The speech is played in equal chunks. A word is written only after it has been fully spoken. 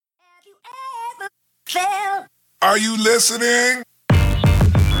Phil. Are you listening?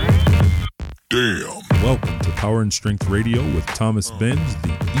 Damn. Welcome to Power and Strength Radio with Thomas Benz,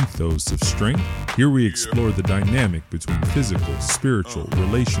 the ethos of strength. Here we explore the dynamic between physical, spiritual,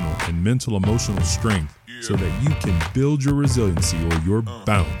 relational, and mental emotional strength so that you can build your resiliency or your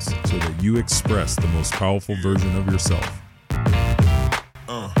bounce so that you express the most powerful version of yourself.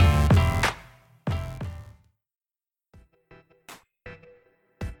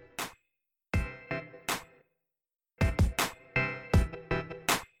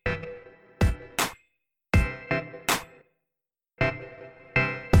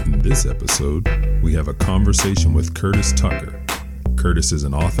 In this episode, we have a conversation with Curtis Tucker. Curtis is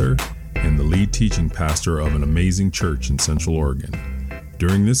an author and the lead teaching pastor of an amazing church in Central Oregon.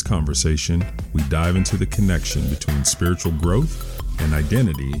 During this conversation, we dive into the connection between spiritual growth and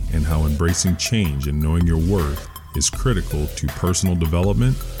identity and how embracing change and knowing your worth is critical to personal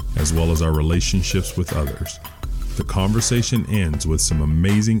development as well as our relationships with others. The conversation ends with some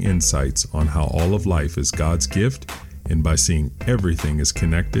amazing insights on how all of life is God's gift, and by seeing everything is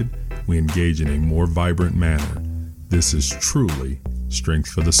connected, we engage in a more vibrant manner. This is truly strength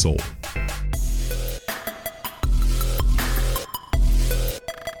for the soul.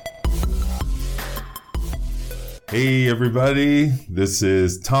 Hey everybody, this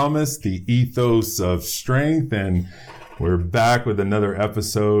is Thomas, the ethos of strength, and we're back with another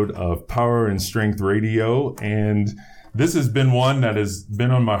episode of Power and Strength Radio. And this has been one that has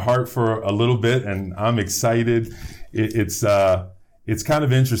been on my heart for a little bit, and I'm excited. It's kind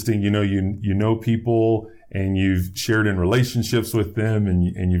of interesting, you know people and you've shared in relationships with them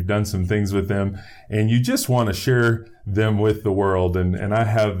and you've done some things with them and you just want to share them with the world. And I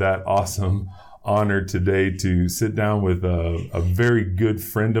have that awesome honor today to sit down with a very good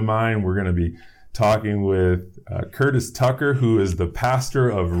friend of mine. We're going to be talking with Curtis Tucker, who is the pastor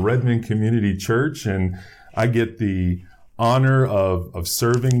of Redmond Community Church. And I get the honor of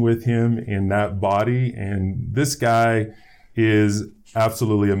serving with him in that body. And this guy is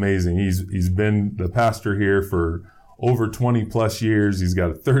absolutely amazing. He's been the pastor here for over 20 plus years. He's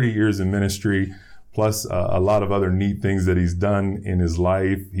got 30 years in ministry, plus a lot of other neat things that he's done in his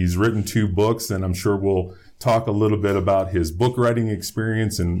life. He's written 2 books, and I'm sure we'll talk a little bit about his book writing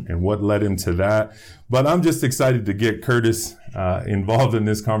experience and what led him to that. But I'm just excited to get Curtis involved in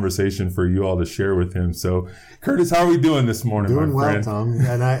this conversation for you all to share with him. So, Curtis, how are we doing this morning, doing my friend? Tom.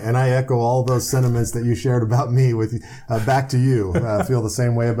 And I echo all those sentiments that you shared about me with back to you. I feel the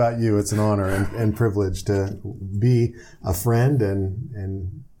same way about you. It's an honor and privilege to be a friend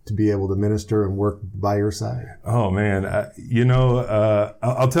and to be able to minister and work by your side. Oh man,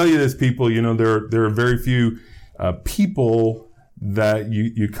 I'll tell you this, people. There are very few people that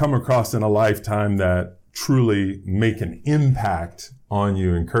you come across in a lifetime that truly make an impact on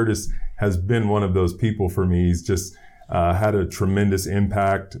you, and Curtis has been one of those people for me. He's just had a tremendous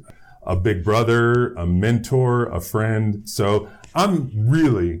impact, a big brother, a mentor, a friend. So I'm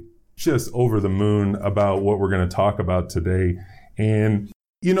really just over the moon about what we're going to talk about today. And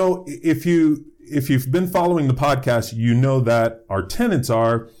if you've been following the podcast, you know that our tenets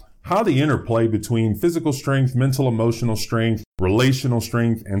are how the interplay between physical strength, mental, emotional strength, relational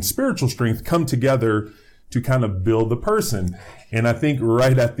strength, and spiritual strength come together to kind of build the person. And I think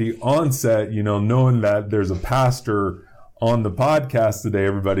right at the onset, knowing that there's a pastor on the podcast today,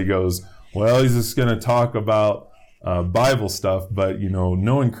 everybody goes, well, he's just going to talk about Bible stuff. But,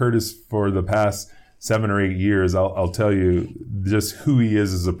 knowing Curtis for the past 7 or 8 years, I'll tell you just who he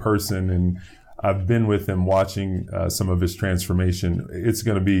is as a person. And I've been with him watching some of his transformation. It's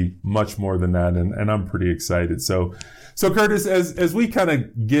going to be much more than that. And I'm pretty excited. So Curtis, as we kind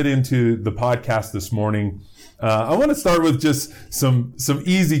of get into the podcast this morning, I want to start with just some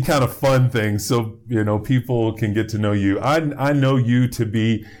easy kind of fun things so, people can get to know you. I know you to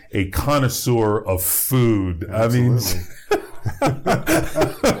be a connoisseur of food. Absolutely.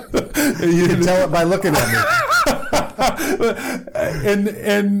 You can tell it by looking at me. and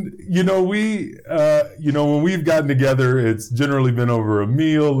when we've gotten together, it's generally been over a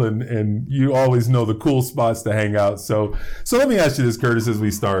meal, and you always know the cool spots to hang out. So let me ask you this, Curtis, as we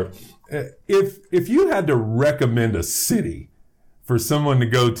start. If you had to recommend a city for someone to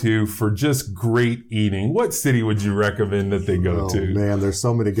go to for just great eating, what city would you recommend that they go to? Oh man, there's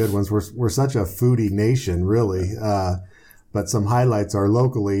so many good ones. We're such a foodie nation, really. But some highlights are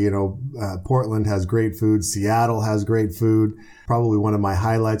locally, Portland has great food. Seattle has great food. Probably one of my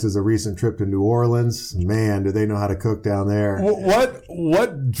highlights is a recent trip to New Orleans. Man, do they know how to cook down there.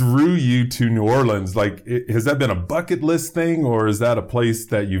 What drew you to New Orleans? Like, has that been a bucket list thing, or is that a place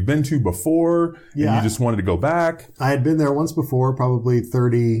that you've been to before and you just wanted to go back? I had been there once before, probably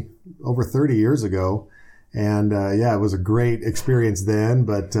 30 over 30 years ago. And, it was a great experience then.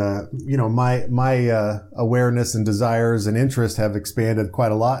 But, my awareness and desires and interests have expanded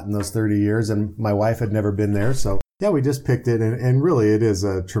quite a lot in those 30 years. And my wife had never been there. So, yeah, we just picked it. And really, it is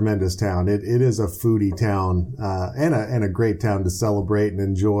a tremendous town. It is a foodie town, and a great town to celebrate and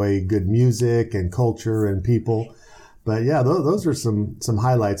enjoy good music and culture and people. But yeah, those are some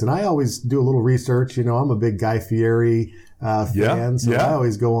highlights. And I always do a little research. I'm a big Guy Fieri fan. So I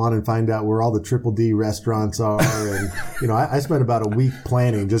always go on and find out where all the Triple D restaurants are. And, I spent about a week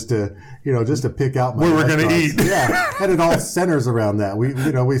planning just to pick out my where we're going to eat. Yeah. And it all centers around that.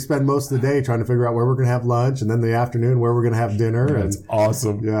 We spend most of the day trying to figure out where we're going to have lunch, and then the afternoon where we're going to have dinner. That's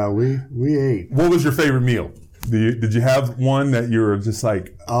awesome. Yeah, we ate. What was your favorite meal? Did you have one that you were just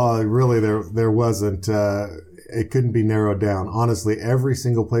like? Oh, really? There wasn't. It couldn't be narrowed down. Honestly, every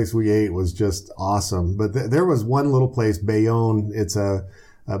single place we ate was just awesome. But there was one little place, Bayonne. It's a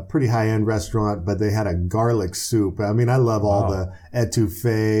pretty high-end restaurant, but they had a garlic soup. I mean, I love all the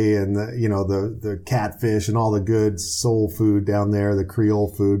etouffee and the catfish and all the good soul food down there, the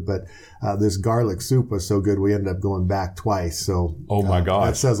Creole food. But this garlic soup was so good, we ended up going back twice. So, oh my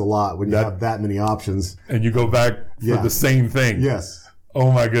gosh, that says a lot when you have that many options. And you go back for the same thing. Yes. Oh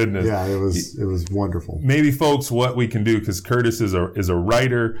my goodness. Yeah, it was wonderful. Maybe, folks, what we can do, because Curtis is a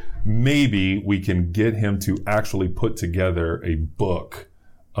writer, maybe we can get him to actually put together a book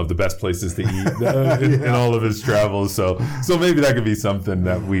of the best places to eat in all of his travels. So maybe that could be something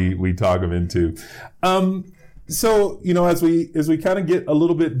that we talk him into. So, as we kind of get a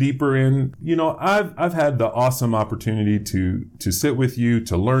little bit deeper in, I've had the awesome opportunity to sit with you,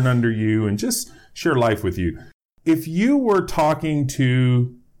 to learn under you, and just share life with you. If you were talking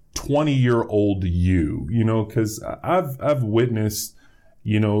to 20-year-old you, because I've witnessed,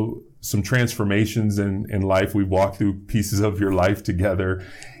 some transformations in life. We've walked through pieces of your life together.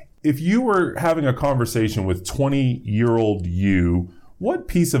 If you were having a conversation with 20-year-old you, what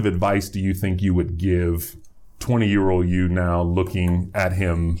piece of advice do you think you would give 20-year-old you now, looking at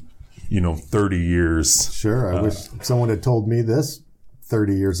him, 30 years? Sure. I wish someone had told me this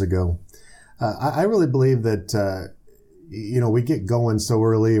 30 years ago. I really believe that, we get going so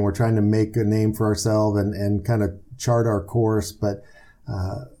early and we're trying to make a name for ourselves and kind of chart our course. But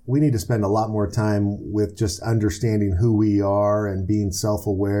we need to spend a lot more time with just understanding who we are and being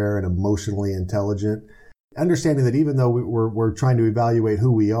self-aware and emotionally intelligent. Understanding that even though we're trying to evaluate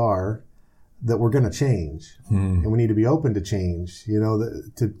who we are, that we're going to change, and we need to be open to change.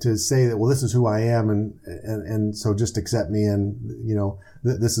 To say that, well, this is who I am, and so just accept me, and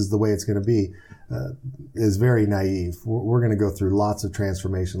this is the way it's going to be, is very naive. We're going to go through lots of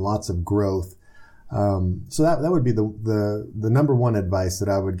transformation, lots of growth. So that would be the number one advice that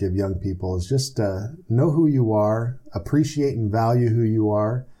I would give young people is just know who you are, appreciate and value who you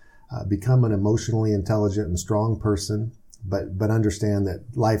are, become an emotionally intelligent and strong person. But understand that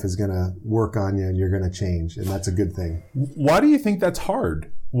life is going to work on you and you're going to change. And that's a good thing. Why do you think that's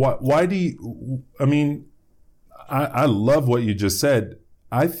hard? Why do you, I love what you just said.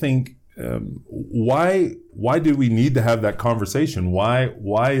 I think, why do we need to have that conversation?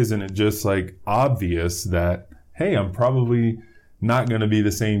 Why isn't it just like obvious that, hey, I'm probably not going to be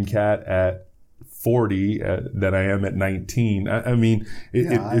the same cat at 40 that I am at 19.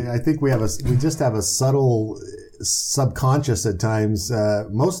 I think we just have a subtle subconscious at times,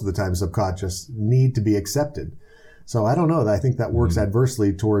 most of the time subconscious, need to be accepted. So I don't know. I think that works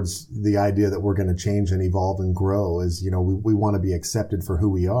adversely towards the idea that we're going to change and evolve and grow. Is we want to be accepted for who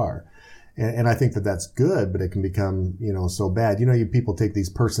we are, and I think that that's good, but it can become so bad. People take these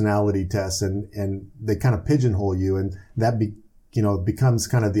personality tests and they kind of pigeonhole you, and that becomes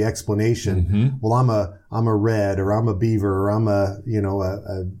kind of the explanation. Mm-hmm. Well, I'm a red, or I'm a beaver, or I'm a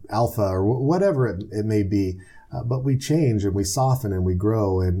alpha, or whatever it may be. But we change and we soften and we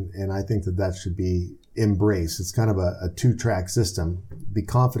grow. And I think that should be embraced. It's kind of a 2-track system. Be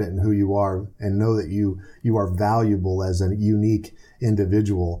confident in who you are and know that you are valuable as a unique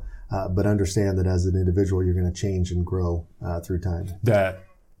individual. But understand that as an individual, you're going to change and grow through time. That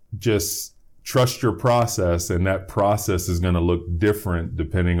just trust your process, and that process is going to look different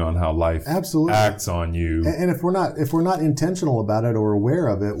depending on how life absolutely acts on you. And if we're not intentional about it or aware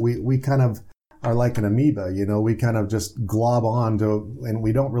of it, we kind of are like an amoeba. We kind of just glob on to, and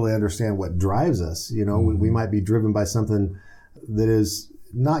we don't really understand what drives us. We might be driven by something that is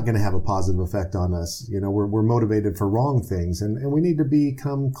not going to have a positive effect on us. We're motivated for wrong things, and we need to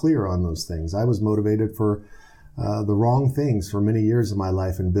become clear on those things. I was motivated for the wrong things for many years of my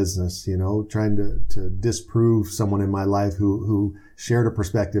life in business, trying to disprove someone in my life who shared a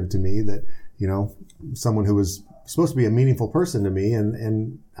perspective to me that, someone who was supposed to be a meaningful person to me.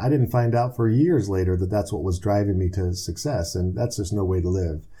 And I didn't find out for years later that that's what was driving me to success. And that's just no way to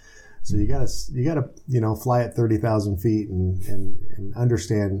live. So you gotta, fly at 30,000 feet and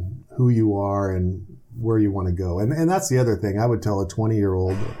understand who you are and where you want to go. And that's the other thing I would tell a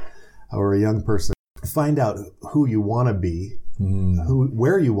 20-year-old or a young person: find out who you want to be,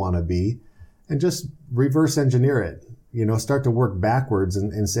 where you want to be, and just reverse engineer it. Start to work backwards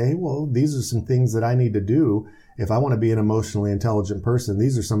and say, well, these are some things that I need to do. If I want to be an emotionally intelligent person,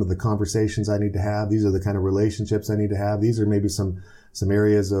 these are some of the conversations I need to have. These are the kind of relationships I need to have. These are maybe some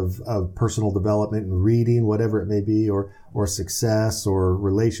areas of personal development and reading, whatever it may be, or success or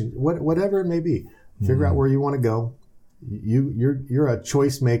whatever it may be. Figure out where you want to go. You're a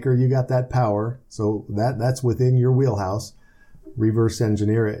choice maker. You got that power. So that's within your wheelhouse. Reverse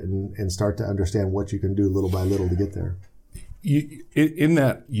engineer it and start to understand what you can do little by little to get there.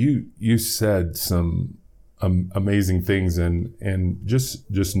 You said some amazing things, and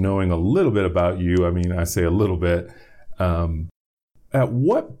just knowing a little bit about you. I mean, I say a little bit. At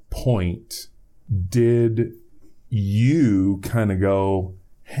what point did you kind of go,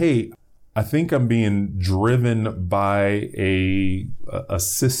 hey, I think I'm being driven by a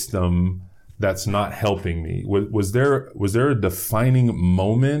system that's not helping me? Was there a defining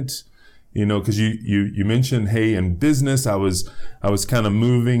moment? Because you mentioned, hey, in business, I was kind of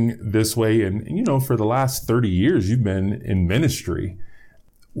moving this way, and for the last 30 years, you've been in ministry.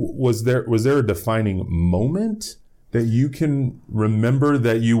 Was there a defining moment that you can remember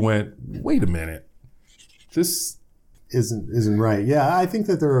that you went, wait a minute, this isn't right? Yeah, I think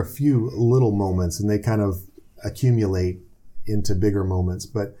that there are a few little moments, and they kind of accumulate into bigger moments,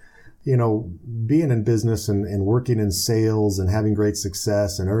 but being in business and working in sales and having great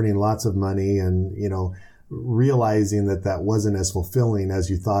success and earning lots of money and, realizing that wasn't as fulfilling as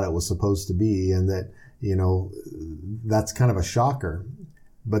you thought it was supposed to be, and that, that's kind of a shocker.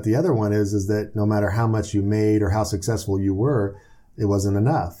 But the other one is that no matter how much you made or how successful you were, it wasn't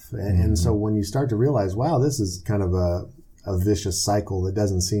enough. And so when you start to realize, wow, this is kind of a vicious cycle that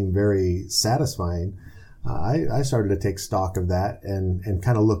doesn't seem very satisfying, I started to take stock of that and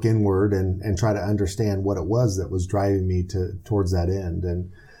kind of look inward and try to understand what it was that was driving me towards that end.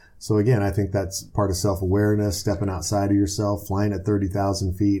 And so again, I think that's part of self-awareness, stepping outside of yourself, flying at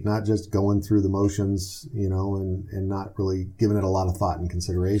 30,000 feet, not just going through the motions, and not really giving it a lot of thought and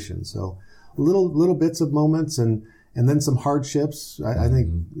consideration. So little bits of moments and then some hardships. I think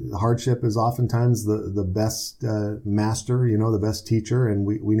hardship is oftentimes the best master, the best teacher, and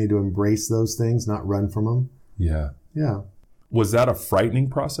we need to embrace those things, not run from them. Yeah. Yeah. Was that a frightening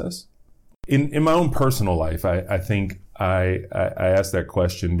process? In my own personal life, I think I asked that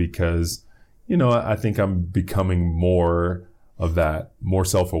question because, I think I'm becoming more of that, more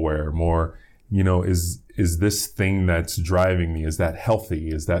self-aware, more, is this thing that's driving me, is that healthy?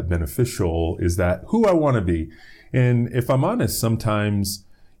 Is that beneficial? Is that who I want to be? And if I'm honest, sometimes,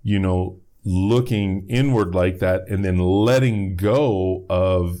 looking inward like that and then letting go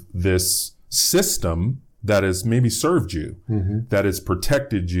of this system that has maybe served you, that has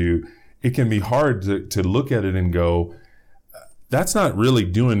protected you, it can be hard to look at it and go, that's not really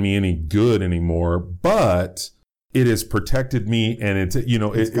doing me any good anymore, but it has protected me, and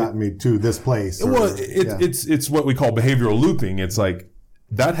it's gotten me to this place. It's what we call behavioral looping. It's like,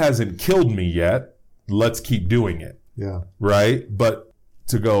 that hasn't killed me yet. Let's keep doing it. Yeah. Right. But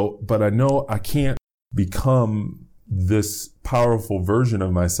I know I can't become this powerful version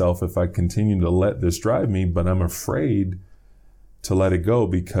of myself if I continue to let this drive me, but I'm afraid to let it go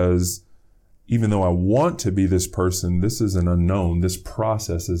because even though I want to be this person, this is an unknown. This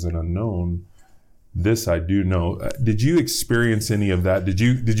process is an unknown. This I do know. Did you experience any of that? Did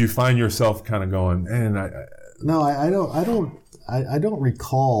you find yourself kind of going, man, No, I don't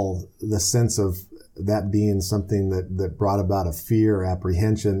recall the sense of that being something that brought about a fear or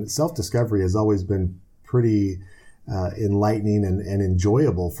apprehension. Self-discovery has always been pretty enlightening and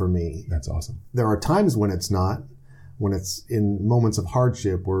enjoyable for me. That's awesome. There are times when it's not, when it's in moments of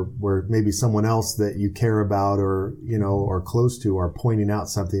hardship where maybe someone else that you care about or close to are pointing out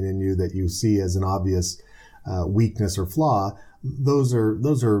something in you that you see as an obvious weakness or flaw. Those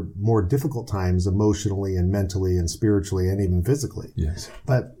are more difficult times emotionally and mentally and spiritually and even physically. Yes.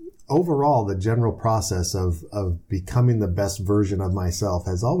 But overall, the general process of becoming the best version of myself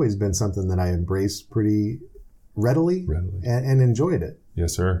has always been something that I embraced pretty readily. And enjoyed it.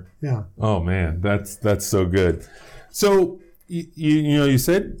 Yes, sir. Yeah. Oh man, that's so good. So you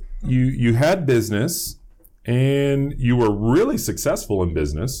said you had business and you were really successful in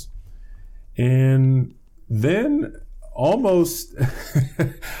business, and then almost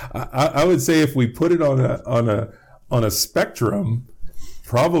I would say if we put it on on a spectrum,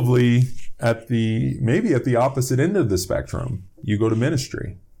 probably maybe at the opposite end of the spectrum, you go to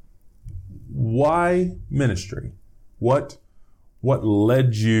ministry. Why ministry? What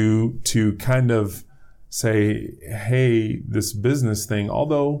led you to kind of say, hey, this business thing,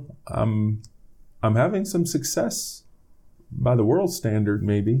 although I'm having some success by the world standard,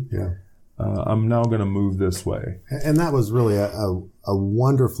 maybe. Yeah. I'm now going to move this way. And that was really a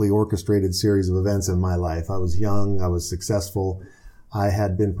wonderfully orchestrated series of events in my life. I was young. I was successful. I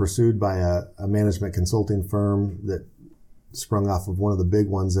had been pursued by a management consulting firm that sprung off of one of the big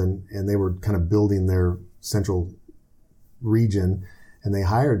ones, and they were kind of building their central region, and they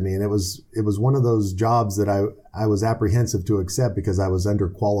hired me. And it was one of those jobs that I was apprehensive to accept because I was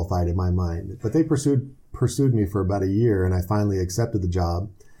underqualified in my mind. But they pursued me for about a year, and I finally accepted the job.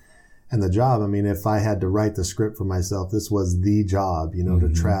 And the job, I mean, if I had to write the script for myself, this was the job,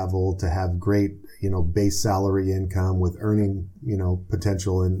 to travel, to have great, base salary income with earning,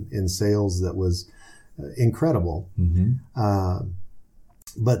 potential in sales that was incredible. Mm-hmm.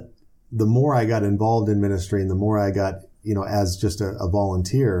 But the more I got involved in ministry and the more I got, as just a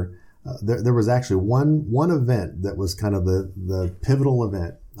volunteer, there was actually one event that was kind of the pivotal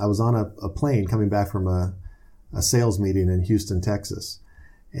event. I was on a plane coming back from a sales meeting in Houston, Texas.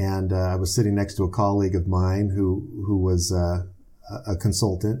 And I was sitting next to a colleague of mine who was a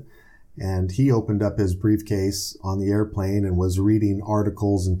consultant, and he opened up his briefcase on the airplane and was reading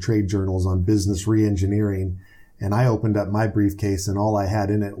articles and trade journals on business reengineering. And I opened up my briefcase, and all I had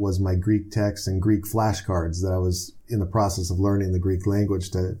in it was my Greek text and Greek flashcards that I was in the process of learning the Greek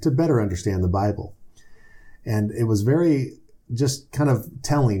language to better understand the Bible. And it was very just kind of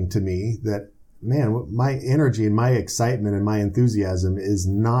telling to me that, man, my energy and my excitement and my enthusiasm is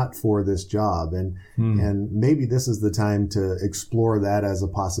not for this job. And maybe this is the time to explore that as a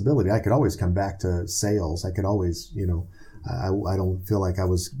possibility. I could always come back to sales. I could always, I don't feel like I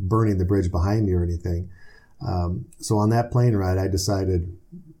was burning the bridge behind me or anything. So on that plane ride, I decided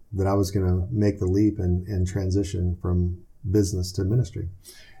that I was going to make the leap and transition from business to ministry.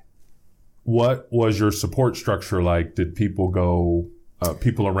 What was your support structure like? Did people go...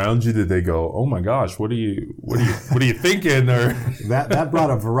 people around you, did they go, oh my gosh, what are you thinking? Or that brought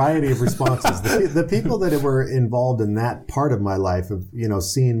a variety of responses. The people that were involved in that part of my life of,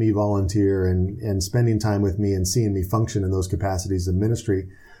 seeing me volunteer and spending time with me and seeing me function in those capacities of ministry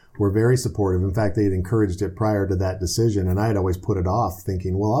were very supportive. In fact, they had encouraged it prior to that decision. And I had always put it off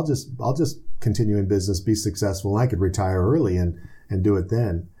thinking, well, I'll just continue in business, be successful, and I could retire early and do it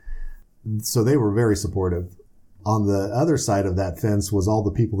then. So they were very supportive. On the other side of that fence was all the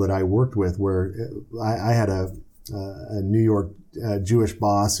people that I worked with, where I had a New York Jewish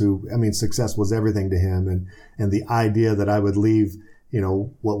boss who, success was everything to him. And the idea that I would leave,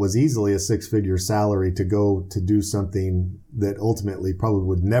 what was easily a 6-figure salary to go to do something that ultimately probably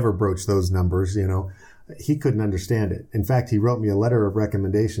would never broach those numbers, he couldn't understand it. In fact, he wrote me a letter of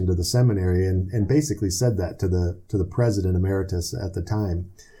recommendation to the seminary and basically said that to the president emeritus at the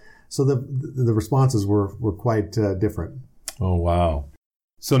time. So the responses were quite different. Oh, wow.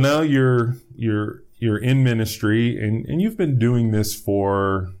 So now you're in ministry and you've been doing this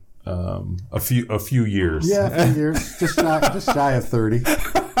for a few years. Yeah, a few years. Just shy of 30.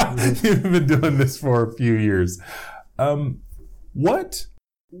 You've been doing this for a few years. What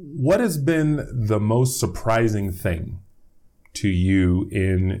has been the most surprising thing to you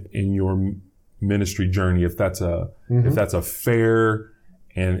in your ministry journey? If that's a fair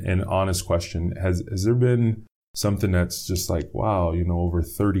and honest question, has there been something that's just like, wow, over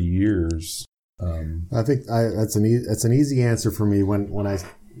 30 years? I think that's an easy answer for me when I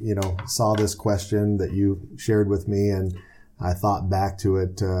saw this question that you shared with me, and I thought back to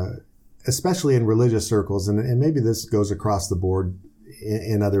it, especially in religious circles, and maybe this goes across the board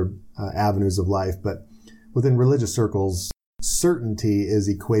in other avenues of life, but within religious circles, certainty is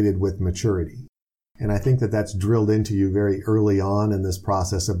equated with maturity. And I think that that's drilled into you very early on in this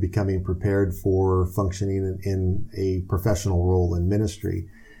process of becoming prepared for functioning in a professional role in ministry.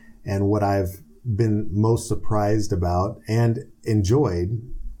 And what I've been most surprised about and enjoyed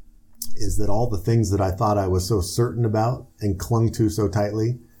is that all the things that I thought I was so certain about and clung to so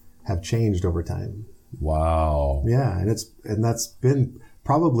tightly have changed over time. Wow. Yeah. And that's been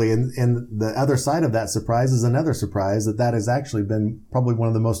probably, and the other side of that surprise is another surprise that has actually been probably one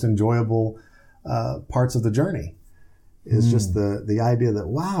of the most enjoyable parts of the journey is just the idea that,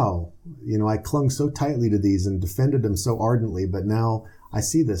 wow, I clung so tightly to these and defended them so ardently, but now I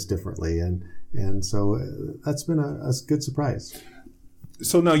see this differently. And so that's been a good surprise.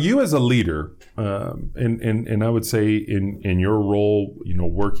 So now you as a leader, and I would say in your role,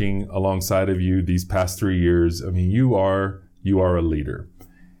 working alongside of you these past 3 years, I mean, you are a leader.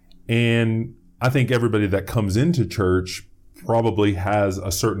 And I think everybody that comes into church probably has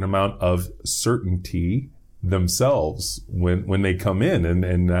a certain amount of certainty themselves when they come in.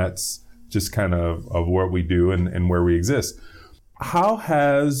 And that's just kind of what we do and where we exist. How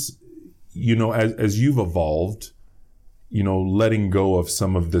has, as you've evolved, letting go of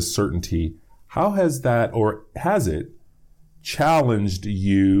some of this certainty, how has that, or has it challenged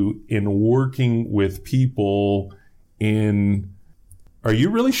you in working with people are you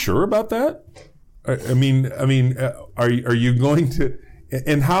really sure about that? I mean, are you going to,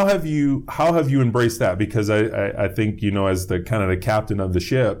 and how have you embraced that? Because I think, as the kind of the captain of the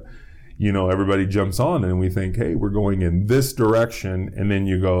ship, everybody jumps on and we think, hey, we're going in this direction. And then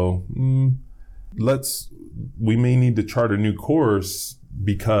you go, we may need to chart a new course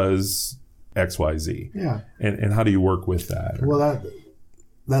because X, Y, Z. Yeah. And how do you work with that? Well,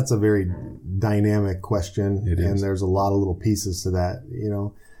 that's a very dynamic question. It is. And there's a lot of little pieces to that.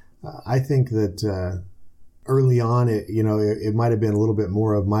 I think that early on, it might have been a little bit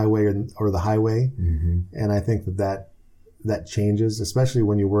more of my way or the highway. Mm-hmm. And I think that changes, especially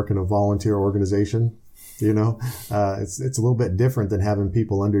when you work in a volunteer organization. It's a little bit different than having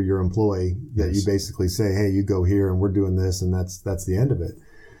people under your employ that Yes. you basically say, hey, you go here and we're doing this, and that's the end of it.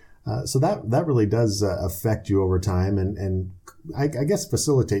 So that really does affect you over time, and I guess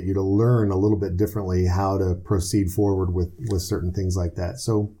facilitate you to learn a little bit differently how to proceed forward with certain things like that.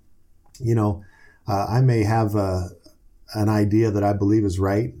 So, I may have an idea that I believe is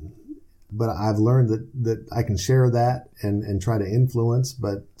right, but I've learned that I can share that and try to influence,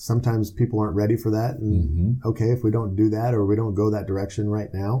 but sometimes people aren't ready for that. And Mm-hmm. okay, if we don't do that or we don't go that direction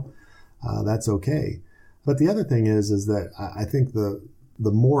right now, that's okay. But the other thing is that I think the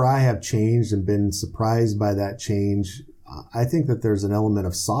more I have changed and been surprised by that change, I think that there's an element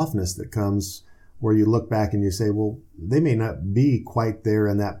of softness that comes where you look back and you say, well, they may not be quite there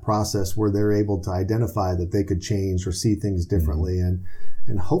in that process where they're able to identify that they could change or see things differently. Mm-hmm.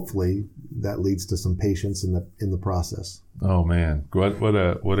 And hopefully that leads to some patience in the process. Oh man, what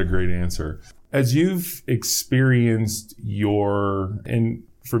a great answer. As you've experienced and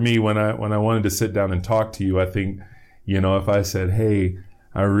for me, when I wanted to sit down and talk to you, I think, if I said, hey,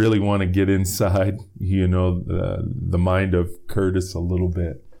 I really want to get inside, the mind of Curtis a little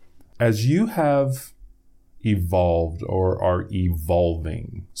bit. As you have evolved or are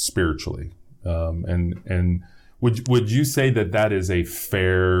evolving spiritually, and would you say that is a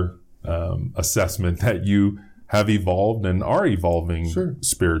fair assessment that you have evolved and are evolving Sure.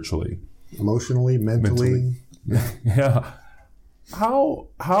 spiritually? Emotionally, mentally. Yeah. How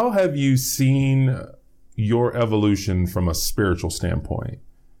have you seen your evolution from a spiritual standpoint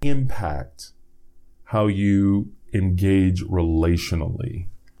impact how you engage relationally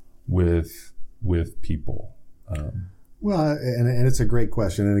with people? Well, and it's a great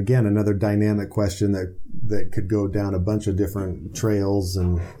question. And again, another dynamic question that could go down a bunch of different trails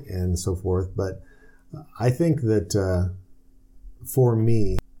and so forth. But I think that for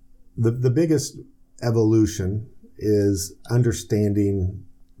me, the biggest evolution is understanding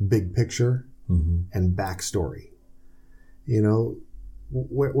big picture Mm-hmm. and backstory.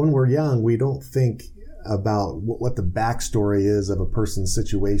 When we're young, we don't think about what the backstory is of a person's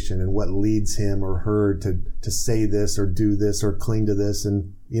situation and what leads him or her to say this or do this or cling to this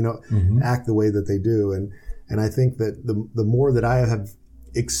and, Mm-hmm. act the way that they do. And I think that the more that I have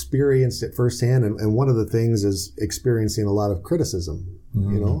experienced it firsthand, and one of the things is experiencing a lot of criticism,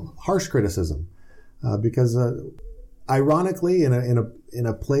 Mm-hmm. Harsh criticism, because ironically, in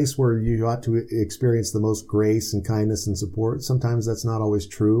a place where you ought to experience the most grace and kindness and support, sometimes that's not always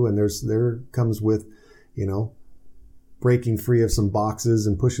true. And there comes with, breaking free of some boxes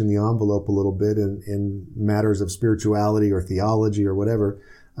and pushing the envelope a little bit in matters of spirituality or theology or whatever.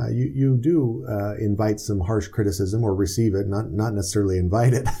 You do invite some harsh criticism or receive it, not necessarily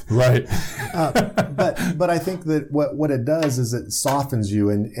invite it. Right. But I think that what it does is it softens you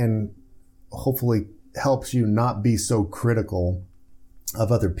and hopefully helps you not be so critical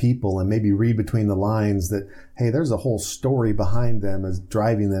of other people and maybe read between the lines that, hey, there's a whole story behind them as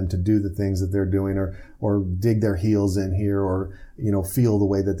driving them to do the things that they're doing or dig their heels in here or, feel the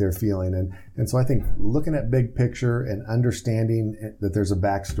way that they're feeling. And so I think looking at big picture and understanding that there's a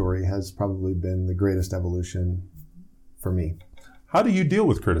backstory has probably been the greatest evolution for me. How do you deal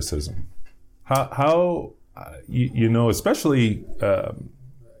with criticism? How especially,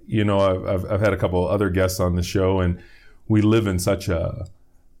 I've had a couple other guests on the show, and we live in such a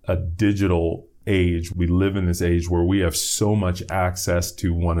digital age, we live in this age where we have so much access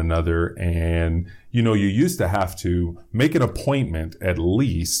to one another. And, you used to have to make an appointment at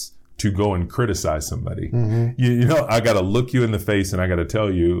least to go and criticize somebody. Mm-hmm. I got to look you in the face and I got to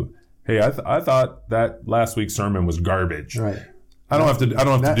tell you, hey, I thought that last week's sermon was garbage. Right. I don't have to do.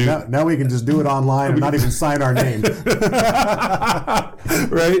 Now we can just do it online and not even sign our name.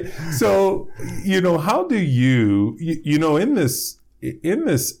 Right. So, how do you, in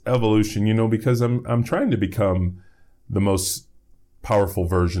this evolution, because I'm trying to become the most powerful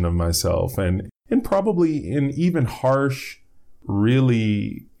version of myself, and probably in even harsh,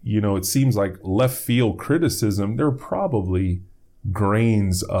 really, it seems like left field criticism, there are probably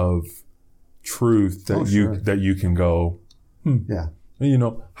grains of truth that that you can go, yeah.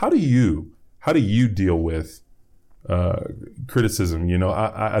 How do you deal with criticism?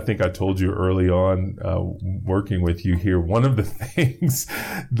 I think I told you early on, working with you here, one of the things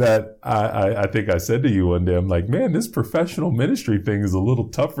that I think I said to you one day, I'm like, man, this professional ministry thing is a little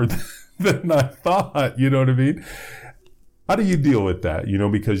tougher than I thought. You know what I mean? How do you deal with that?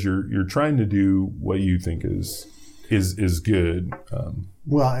 Because you're trying to do what you think is good.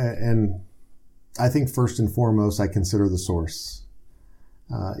 Well, and I think first and foremost, I consider the source.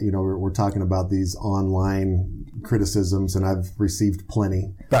 We're talking about these online criticisms, and I've received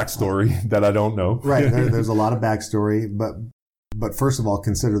plenty. Backstory that I don't know. Right. There's a lot of backstory, but first of all,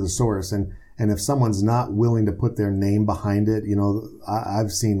 consider the source. And if someone's not willing to put their name behind it,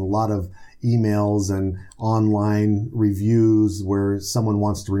 I've seen a lot of emails and online reviews where someone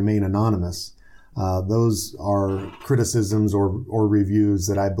wants to remain anonymous. Those are criticisms or reviews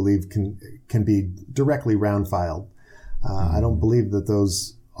that I believe can be directly round filed. I don't believe that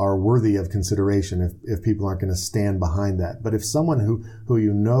those are worthy of consideration if people aren't going to stand behind that. But if someone who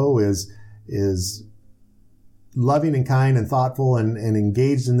is loving and kind and thoughtful and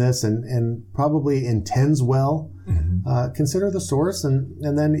engaged in this and probably intends well, consider the source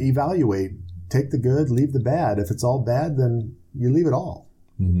and then evaluate. Take the good, leave the bad. If it's all bad, then you leave it all.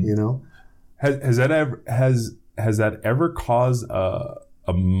 Has that ever caused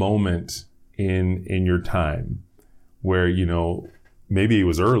a moment in your time where, maybe it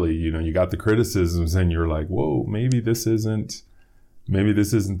was early, you got the criticisms and you're like, whoa, maybe this isn't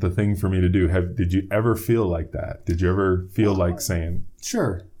the thing for me to do. Did you ever feel like that? Did you ever feel like saying?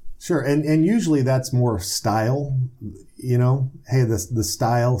 Sure. And usually that's more style, hey, the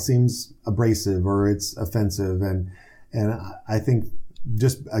style seems abrasive or it's offensive. And I think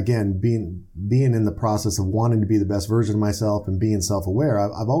just, again, being in the process of wanting to be the best version of myself and being self-aware,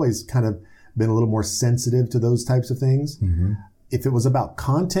 I've always kind of been a little more sensitive to those types of things. Mm-hmm. If it was about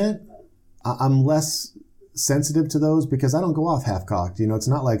content, I'm less sensitive to those because I don't go off half-cocked. It's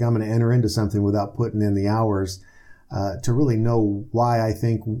not like I'm going to enter into something without putting in the hours to really know why I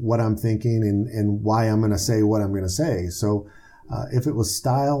think what I'm thinking and why I'm going to say what I'm going to say. So if it was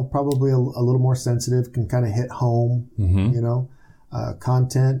style, probably a little more sensitive, can kind of hit home,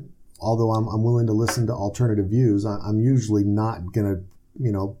 content. Although I'm willing to listen to alternative views, I'm usually not going to,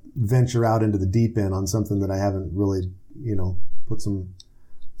 venture out into the deep end on something that I haven't really, put some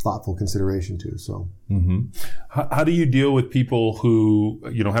thoughtful consideration to. So, how do you deal with people who,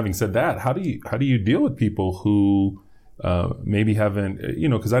 having said that, how do you deal with people who maybe haven't,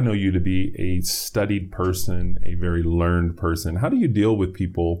 because I know you to be a studied person, a very learned person. How do you deal with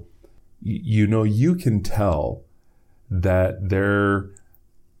people, you can tell that their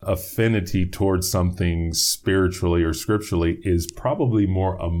affinity towards something spiritually or scripturally is probably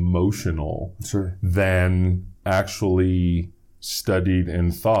more emotional than actually studied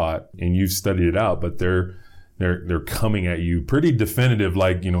and thought, and you've studied it out, but they're coming at you pretty definitive,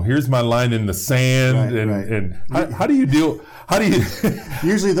 like, here's my line in the sand. And how do you deal?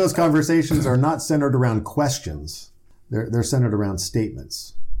 Usually those conversations are not centered around questions. They're centered around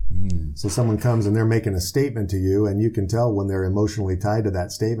statements. So someone comes and they're making a statement to you, and you can tell when they're emotionally tied to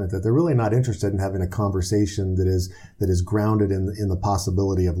that statement that they're really not interested in having a conversation that is grounded in the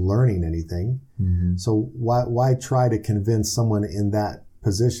possibility of learning anything. So why try to convince someone in that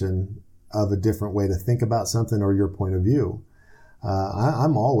position of a different way to think about something or your point of view?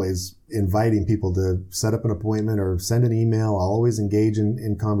 I'm always inviting people to set up an appointment or send an email. I'll always engage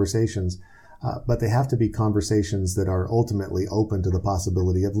in conversations. But they have to be conversations that are ultimately open to the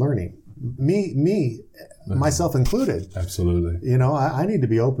possibility of learning. Myself included. Absolutely. I need to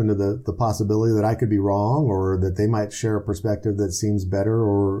be open to the possibility that I could be wrong, or that they might share a perspective that seems better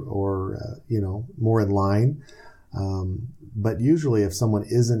or more in line. But usually if someone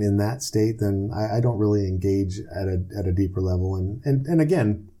isn't in that state, then I don't really engage at a deeper level. And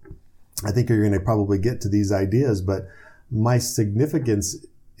again, I think you're going to probably get to these ideas, but my significance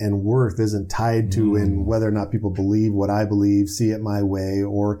and worth isn't tied to in whether or not people believe what I believe, see it my way,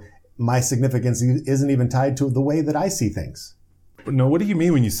 or my significance isn't even tied to the way that I see things. No, what do you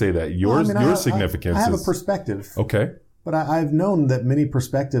mean when you say that? Your significance I have is... a perspective. Okay. But I've known that many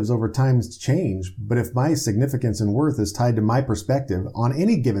perspectives over time change. But if my significance and worth is tied to my perspective on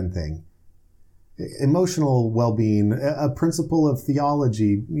any given thing, emotional well-being, a principle of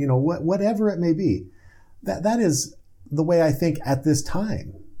theology, whatever it may be, that is the way I think at this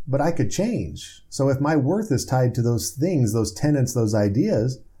time. But I could change. So if my worth is tied to those things, those tenets, those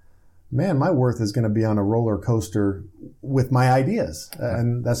ideas, man, my worth is going to be on a roller coaster with my ideas.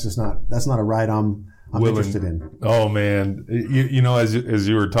 And that's not a ride I'm interested in. Oh man. As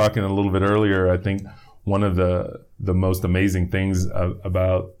you were talking a little bit earlier, I think one of the most amazing things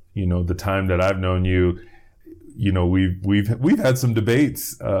about, the time that I've known you, we've had some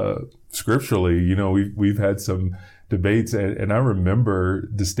debates, scripturally, we've had some debates and I remember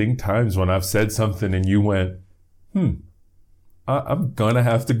distinct times when I've said something and you went, I'm gonna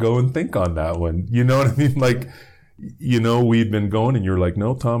have to go and think on that one. You know what I mean? Like, we'd been going and you're like,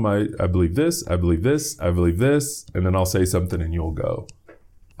 no, Tom, I believe this, I believe this, I believe this. And then I'll say something and you'll go,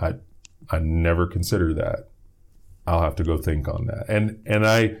 I never consider that. I'll have to go think on that. And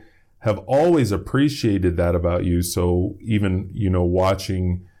I have always appreciated that about you. So even,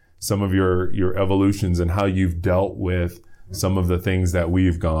 watching some of your evolutions and how you've dealt with some of the things that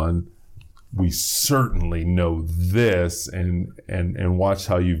we've gone, we certainly know this and watch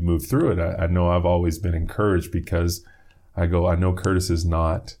how you've moved through it. I know I've always been encouraged because I know Curtis is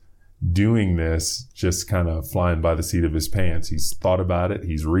not doing this just kind of flying by the seat of his pants. He's thought about it.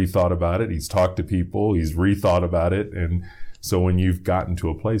 He's rethought about it. He's talked to people. He's rethought about it. And so when you've gotten to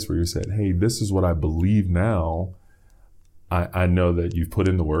a place where you said, hey, this is what I believe now, I know that you've put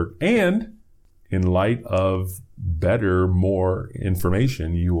in the work. And in light of better, more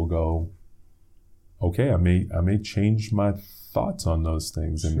information, you will go, okay, I may change my thoughts on those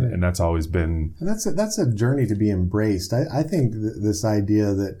things. And, Sure. and that's always been... And that's a journey to be embraced. I think this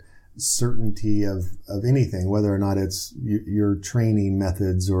idea that certainty of anything, whether or not it's your training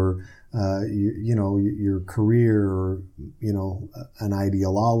methods or, your career or, an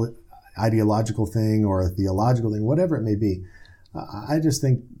ideological thing or a theological thing, whatever it may be. I just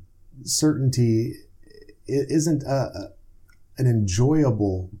think certainty isn't an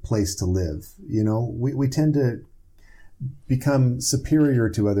enjoyable place to live. We tend to become superior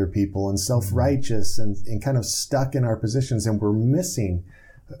to other people and self-righteous and kind of stuck in our positions, and we're missing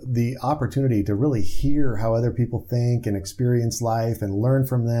the opportunity to really hear how other people think and experience life and learn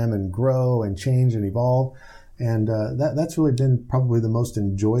from them and grow and change and evolve. And that's really been probably the most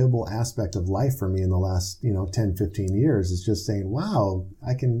enjoyable aspect of life for me in the last 10, 15 years, is just saying, wow,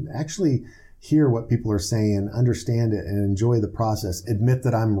 I can actually hear what people are saying, understand it, and enjoy the process, admit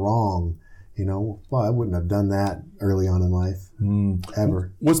that I'm wrong. Well, I wouldn't have done that early on in life,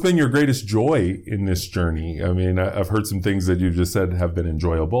 ever. What's been your greatest joy in this journey? I mean, I've heard some things that you've just said have been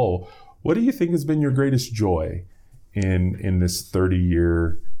enjoyable. What do you think has been your greatest joy in this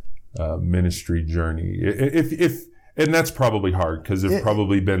 30-year ministry journey? And that's probably hard because there's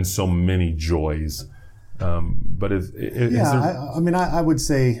probably been so many joys. But is there... I would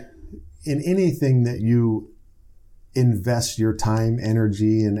say in anything that you invest your time,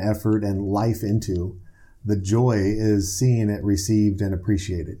 energy, and effort and life into, the joy is seeing it received and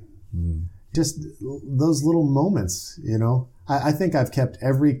appreciated. Just those little moments, I think I've kept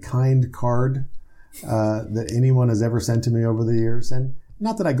every kind card that anyone has ever sent to me over the years. And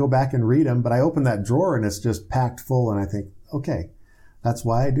not that I go back and read them, but I open that drawer and it's just packed full. And I think, okay, that's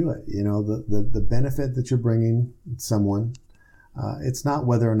why I do it. The benefit that you're bringing someone, it's not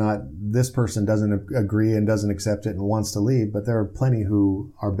whether or not this person doesn't agree and doesn't accept it and wants to leave, but there are plenty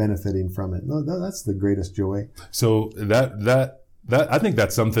who are benefiting from it. No, that's the greatest joy. So that I think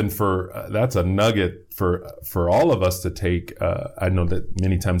that's something that's a nugget for all of us to take. I know that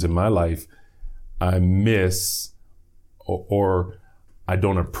many times in my life, I miss or I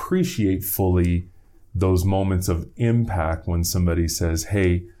don't appreciate fully those moments of impact when somebody says,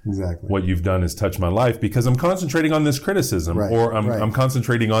 hey, exactly, what you've done has touched my life, because I'm concentrating on this criticism, right, or I'm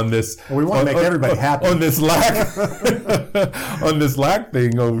concentrating on this. Well, we want to make everybody happy on this lack, on this lack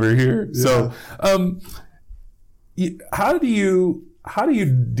thing over here. Yeah. So, how do you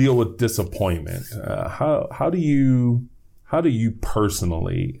deal with disappointment? How do you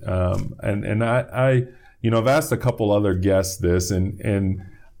personally? And I I've asked a couple other guests this, and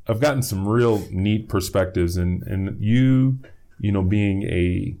I've gotten some real neat perspectives, and you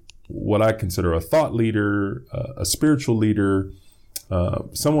being what I consider a thought leader, a spiritual leader,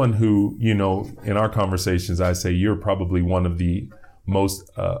 someone who, in our conversations, I say you're probably one of the most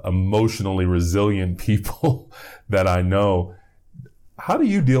emotionally resilient people that I know. How do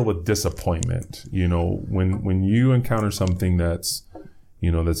you deal with disappointment? When you encounter something that's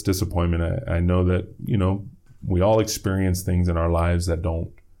disappointment, I know that, we all experience things in our lives that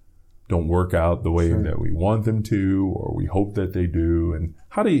don't work out the way Sure. that we want them to, or we hope that they do. And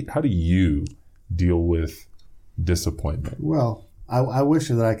how do you deal with disappointment? Well, I wish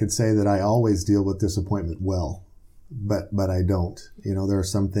that I could say that I always deal with disappointment well, but I don't. There are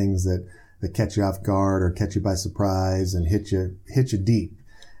some things that catch you off guard or catch you by surprise and hit you deep.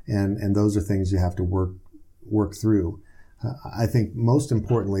 And those are things you have to work through. I think most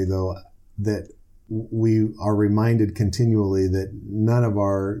importantly, though, that we are reminded continually that none of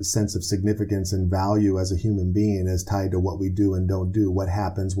our sense of significance and value as a human being is tied to what we do and don't do, what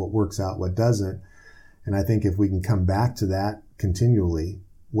happens, what works out, what doesn't. And I think if we can come back to that continually,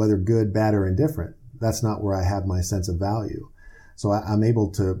 whether good, bad, or indifferent, that's not where I have my sense of value. So I'm able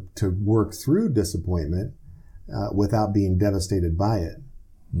to work through disappointment without being devastated by it.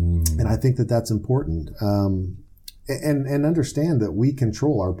 And I think that that's important. And understand that we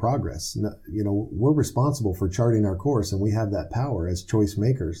control our progress. We're responsible for charting our course, and we have that power as choice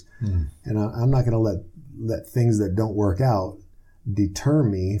makers. And I'm not going to let things that don't work out deter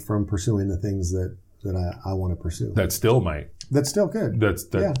me from pursuing the things that I want to pursue. That still might. That's still good.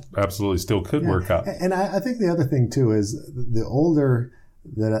 That absolutely still could work out. And I think the other thing too is the older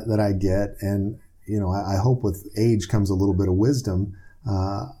that I get, and I hope with age comes a little bit of wisdom.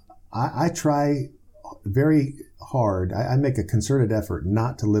 I try very hard. I make a concerted effort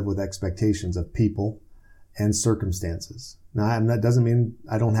not to live with expectations of people and circumstances. Now, that doesn't mean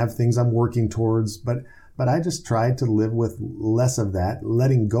I don't have things I'm working towards, but I just try to live with less of that,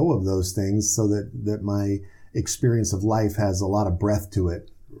 letting go of those things so that my experience of life has a lot of breath to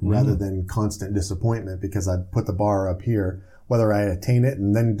it rather than constant disappointment because I put the bar up here, whether I attain it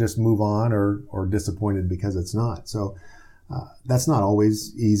and then just move on or disappointed because it's not. So that's not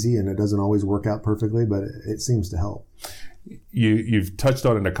always easy and it doesn't always work out perfectly, but it seems to help. You've touched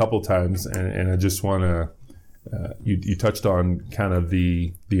on it a couple times, and I just want to, you touched on kind of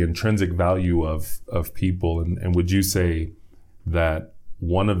the intrinsic value of people. And would you say that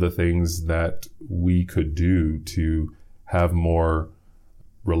one of the things that we could do to have more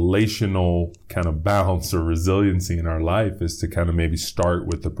relational kind of balance or resiliency in our life is to kind of maybe start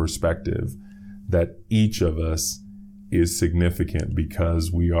with the perspective that each of us is significant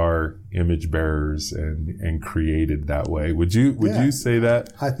because we are image bearers and created that way. Would you say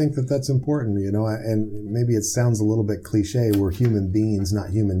that? I think that that's important, and maybe it sounds a little bit cliche. We're human beings,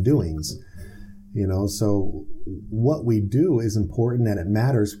 not human doings, so what we do is important and it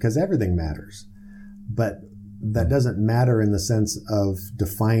matters because everything matters, but that doesn't matter in the sense of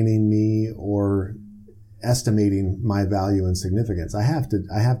defining me or estimating my value and significance. I have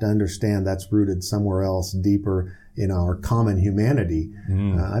to understand that's rooted somewhere else deeper in our common humanity.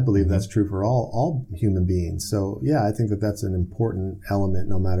 I believe that's true for all human beings. So yeah, I think that that's an important element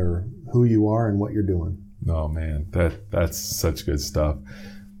no matter who you are and what you're doing. Oh man, that's such good stuff.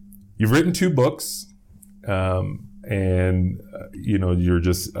 You've written 2 books, and you're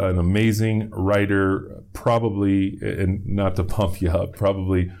just an amazing writer, probably, and not to pump you up,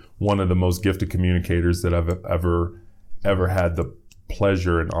 probably one of the most gifted communicators that I've ever had the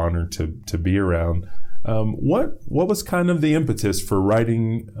pleasure and honor to be around. What was kind of the impetus for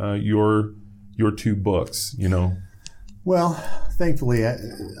writing your 2 books? Well, thankfully,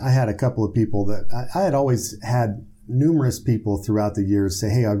 I had a couple of people that I had always had numerous people throughout the years say,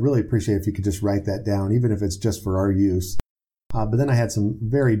 "Hey, I'd really appreciate if you could just write that down, even if it's just for our use." But then I had some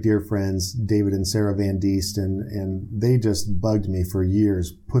very dear friends, David and Sarah Van Diest, and they just bugged me for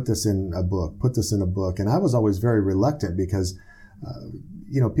years. Put this in a book. And I was always very reluctant because,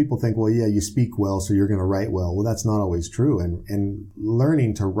 people think, well, yeah, you speak well, so you're going to write well. Well, that's not always true. And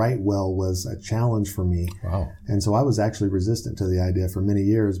learning to write well was a challenge for me. Wow. And so I was actually resistant to the idea for many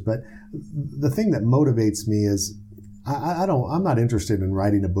years. But the thing that motivates me is I'm not interested in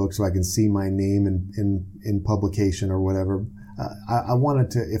writing a book so I can see my name in publication or whatever. I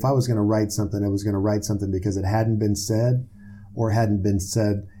wanted to, if I was going to write something, I was going to write something because it hadn't been said or hadn't been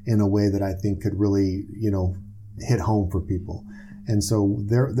said in a way that I think could really, hit home for people. And so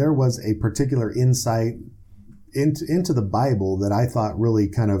there was a particular insight into the Bible that I thought really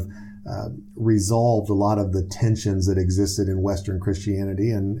kind of resolved a lot of the tensions that existed in Western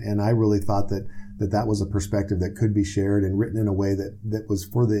Christianity. And I really thought that was a perspective that could be shared and written in a way that was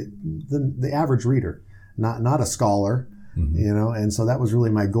for the average reader, not a scholar, and so that was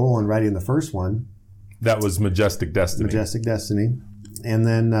really my goal in writing the first one. That was Majestic Destiny. And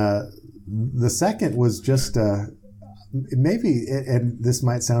then the second was just maybe, and this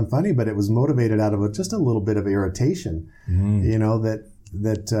might sound funny, but it was motivated out of just a little bit of irritation. You know,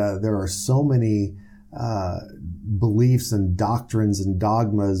 that there are so many beliefs and doctrines and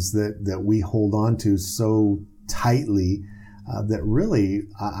dogmas that we hold on to so tightly that really,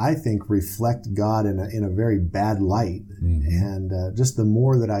 I think, reflect God in a very bad light. And just the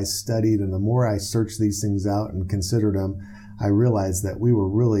more that I studied and the more I searched these things out and considered them, I realized that we were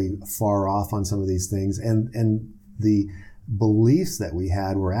really far off on some of these things. And the beliefs that we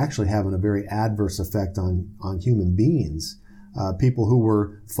had were actually having a very adverse effect on human beings. People who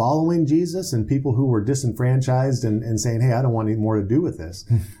were following Jesus and people who were disenfranchised and saying, hey, I don't want any more to do with this.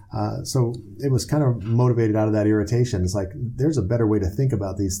 So it was kind of motivated out of that irritation. It's like, there's a better way to think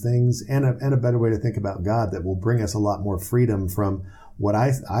about these things and a better way to think about God that will bring us a lot more freedom from what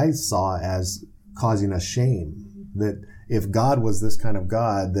I saw as causing us shame. That if God was this kind of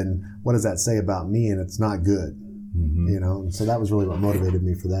God, then what does that say about me? And it's not good. You know, so that was really what motivated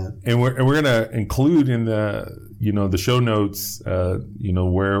me for that. And we're going to include in the show notes,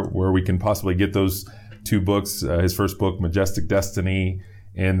 where we can possibly get those two books. His first book, Majestic Destiny,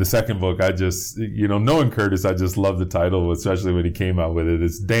 and the second book, I just, knowing Curtis, I just love the title, especially when he came out with it.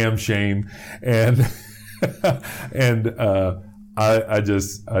 It's Damn Shame, and I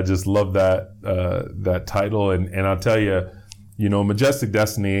just love that title, and I'll tell you, Majestic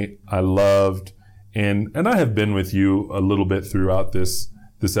Destiny, I loved. And I have been with you a little bit throughout this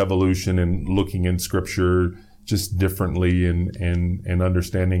evolution and looking in Scripture just differently and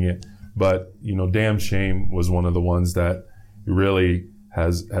understanding it. But Damn Shame was one of the ones that really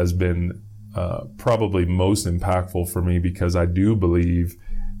has been probably most impactful for me, because I do believe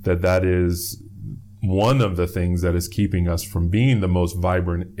that is one of the things that is keeping us from being the most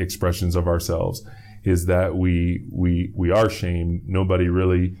vibrant expressions of ourselves, is that we are shamed. Nobody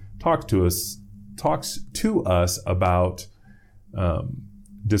really talks to us about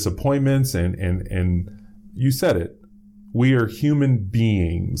disappointments and you said it, we are human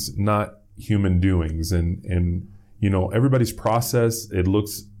beings, not human doings, and everybody's process, it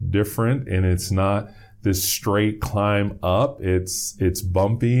looks different, and it's not this straight climb up. It's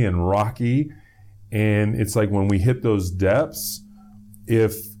bumpy and rocky, and it's like when we hit those depths,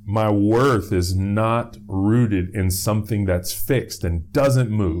 if my worth is not rooted in something that's fixed and doesn't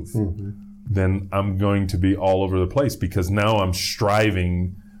move, then I'm going to be all over the place, because now I'm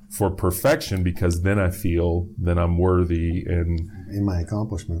striving for perfection, because then I feel that I'm worthy and in my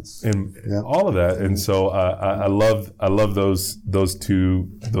accomplishments and all of that. And so I love those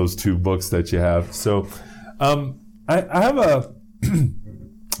two books that you have. So I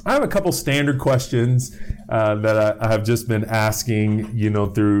have a couple standard questions that I have just been asking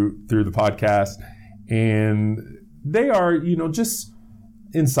through the podcast, and they are just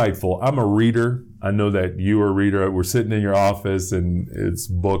insightful. I'm a reader. I know that you are a reader. We're sitting in your office and it's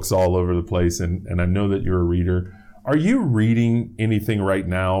books all over the place, and I know that you're a reader. Are you reading anything right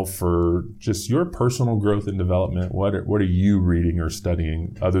now for just your personal growth and development? What are you reading or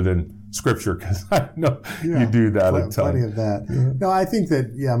studying other than Scripture? Because I know you do that a ton. Plenty of that. Yeah. No, I think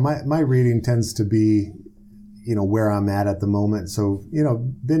that, my reading tends to be, where I'm at the moment. So,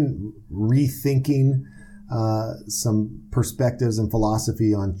 been rethinking some perspectives and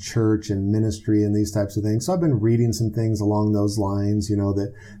philosophy on church and ministry and these types of things. So I've been reading some things along those lines,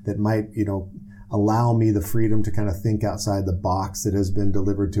 that might, allow me the freedom to kind of think outside the box that has been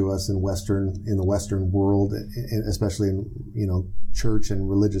delivered to us in the Western world, especially in, church and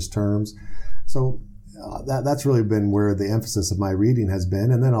religious terms. So that's really been where the emphasis of my reading has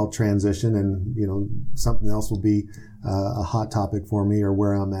been. And then I'll transition and, something else will be a hot topic for me or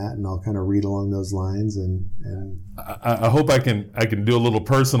where I'm at, and I'll kind of read along those lines. And I hope I can do a little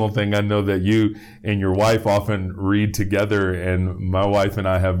personal thing. I know that you and your wife often read together, and my wife and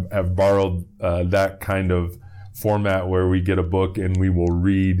I have borrowed that kind of format where we get a book and we will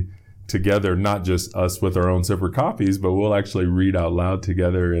read together, not just us with our own separate copies, but we'll actually read out loud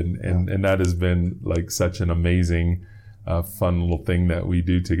together. And that has been like such an amazing fun little thing that we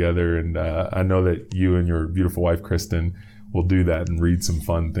do together. And I know that you and your beautiful wife, Kristen, will do that and read some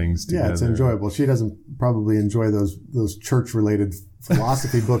fun things together. Yeah, it's enjoyable. She doesn't probably enjoy those church-related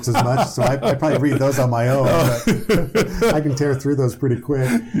philosophy books as much, so I probably read those on my own. But I can tear through those pretty quick.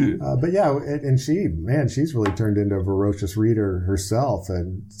 But yeah, and she's really turned into a voracious reader herself.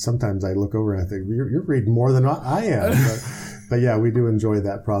 And sometimes I look over and I think, you're reading more than I am. But yeah, we do enjoy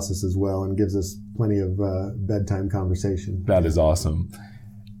that process as well, and gives us plenty of bedtime conversation. That is awesome.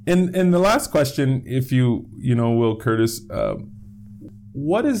 And the last question, if you will, Curtis,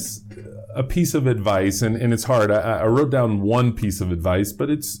 what is a piece of advice? And it's hard. I wrote down one piece of advice, but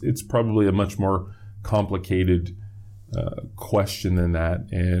it's probably a much more complicated question than that.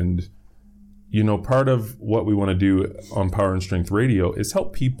 And, part of what we want to do on Power and Strength Radio is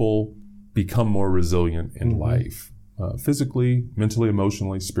help people become more resilient in life, physically, mentally,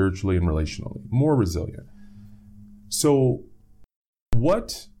 emotionally, spiritually, and relationally, more resilient. So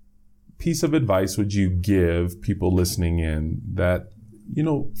what piece of advice would you give people listening in that,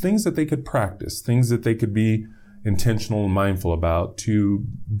 things that they could practice, things that they could be intentional and mindful about to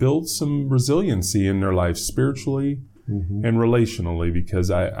build some resiliency in their life spiritually and relationally? Because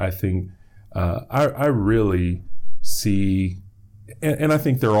I think I really see, and I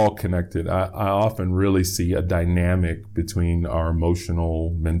think they're all connected. I often really see a dynamic between our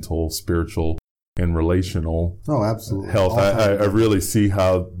emotional, mental, spiritual, and relational absolutely. health. I really see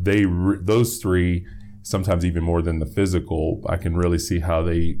how those three, sometimes even more than the physical, I can really see how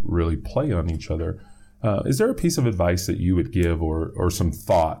they really play on each other. Is there a piece of advice that you would give, or some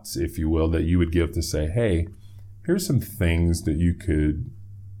thoughts, if you will, that you would give to say, hey, here's some things that you could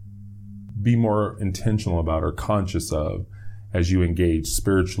be more intentional about or conscious of as you engage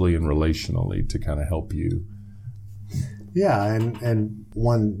spiritually and relationally to kind of help you? Yeah, and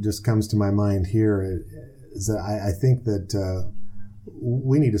one just comes to my mind here is that I think that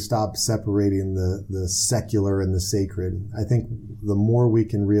we need to stop separating the secular and the sacred. I think the more we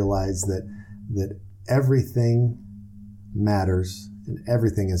can realize that everything matters and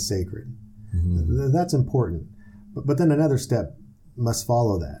everything is sacred, that's important. But then another step must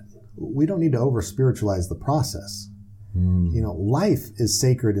follow that. We don't need to over-spiritualize the process. Life is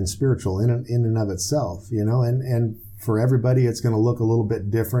sacred and spiritual in and of itself, and for everybody, it's going to look a little bit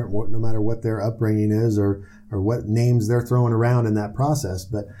different, no matter what their upbringing is or what names they're throwing around in that process.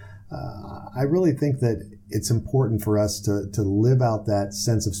 But I really think that it's important for us to live out that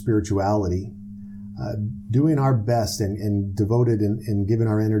sense of spirituality, doing our best and devoted and giving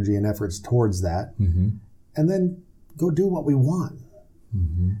our energy and efforts towards that, and then go do what we want.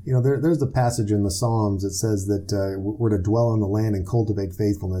 There's the passage in the Psalms that says that we're to dwell in the land and cultivate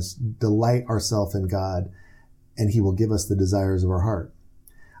faithfulness, delight ourselves in God, and He will give us the desires of our heart.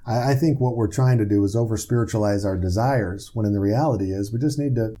 I think what we're trying to do is over-spiritualize our desires, when in the reality is we just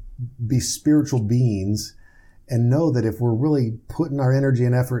need to be spiritual beings and know that if we're really putting our energy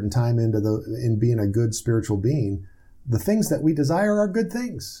and effort and time in being a good spiritual being, the things that we desire are good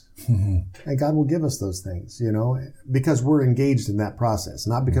things. And God will give us those things, because we're engaged in that process,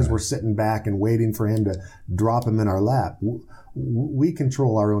 not because we're sitting back and waiting for Him to drop them in our lap. We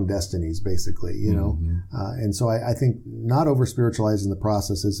control our own destinies, basically, and so I think not over-spiritualizing the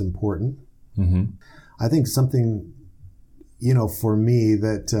process is important. I think something, for me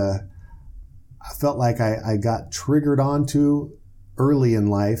that I felt like I got triggered onto early in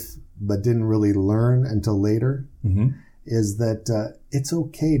life, but didn't really learn until later, is that it's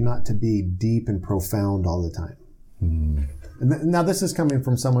okay not to be deep and profound all the time. And now this is coming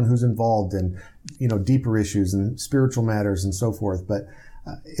from someone who's involved in, deeper issues and spiritual matters and so forth. But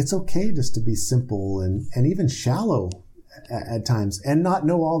it's okay just to be simple and even shallow at times and not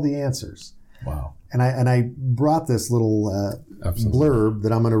know all the answers. Wow. And I brought this little blurb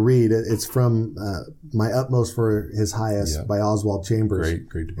that I'm going to read. It's from My Utmost for His Highest by Oswald Chambers.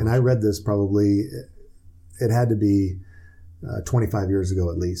 Great. And I read this probably, it had to be 25 years ago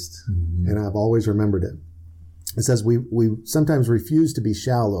at least. And I've always remembered it. It says, we sometimes refuse to be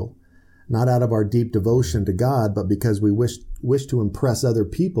shallow, not out of our deep devotion to God, but because we wish to impress other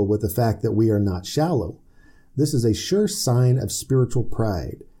people with the fact that we are not shallow. This is a sure sign of spiritual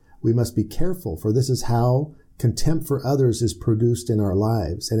pride. We must be careful, for this is how contempt for others is produced in our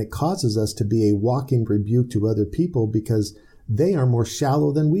lives, and it causes us to be a walking rebuke to other people because they are more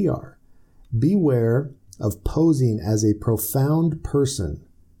shallow than we are. Beware of posing as a profound person.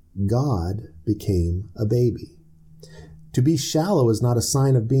 God became a baby. To be shallow is not a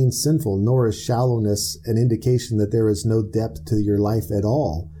sign of being sinful, nor is shallowness an indication that there is no depth to your life at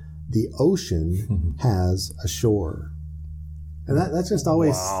all. The ocean has a shore. And that's just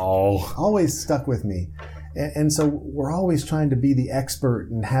always stuck with me. And so we're always trying to be the expert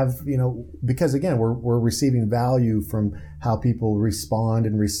and have, because again, we're receiving value from how people respond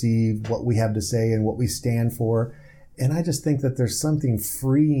and receive what we have to say and what we stand for. And I just think that there's something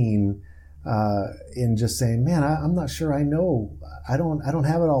freeing in just saying, man, I'm not sure I know. I don't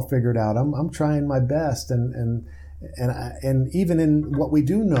have it all figured out. I'm trying my best. And even in what we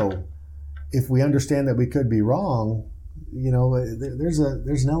do know, if we understand that we could be wrong, there's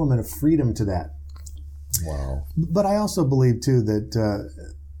an element of freedom to that. Wow. But I also believe too that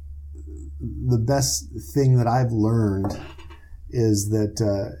the best thing that I've learned is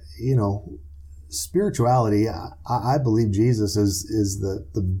that spirituality, I believe Jesus is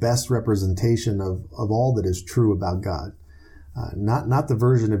the best representation of all that is true about God. Not the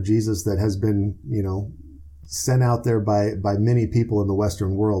version of Jesus that has been, sent out there by many people in the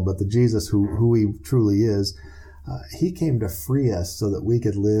Western world, but the Jesus who he truly is. He came to free us so that we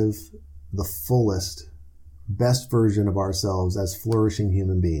could live the fullest, best version of ourselves as flourishing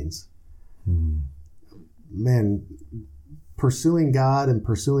human beings. Man, pursuing God and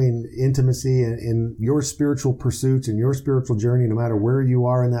pursuing intimacy in your spiritual pursuits and your spiritual journey, no matter where you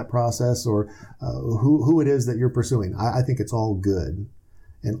are in that process or who it is that you're pursuing, I think it's all good.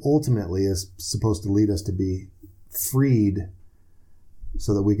 And ultimately is supposed to lead us to be freed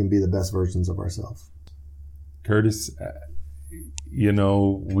so that we can be the best versions of ourselves. Curtis,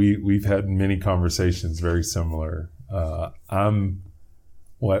 we've had many conversations very similar.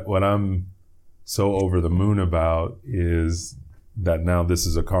 What I'm so over the moon about is that now this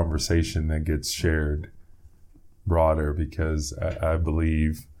is a conversation that gets shared broader, because I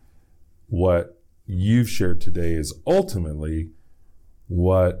believe what you've shared today is ultimately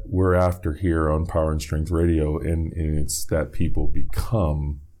what we're after here on Power and Strength Radio, and it's that people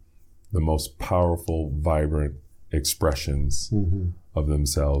become the most powerful, vibrant expressions of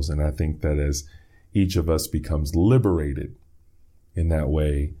themselves. And I think that as each of us becomes liberated in that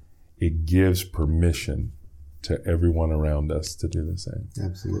way, it gives permission to everyone around us to do the same.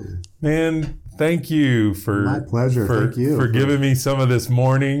 Absolutely. Man, thank you for my pleasure. Thank you for giving me some of this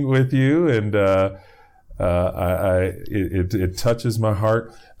morning with you, and it touches my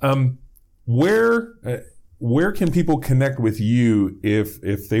heart. Where can people connect with you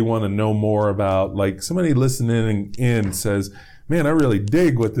if they want to know more about, like, somebody listening in says, man, I really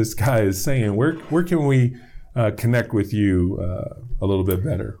dig what this guy is saying. Where can we connect with you a little bit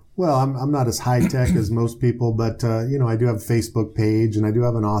better? Well, I'm not as high tech as most people, but I do have a Facebook page and I do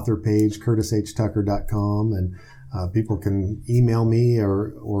have an author page, curtishtucker.com, and people can email me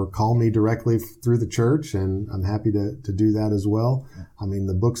or call me directly through the church, and I'm happy to do that as well. I mean,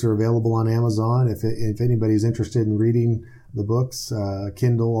 the books are available on Amazon if anybody's interested in reading the books,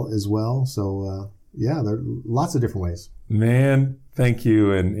 Kindle as well. So there are lots of different ways. Man, thank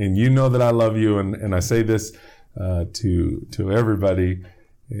you, and you know that I love you, and I say this to everybody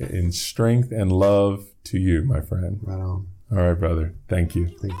in strength and love to you, my friend. Right on. All right, brother. Thank you.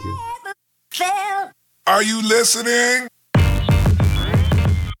 Thank you. Are you listening?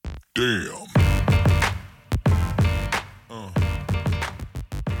 Damn.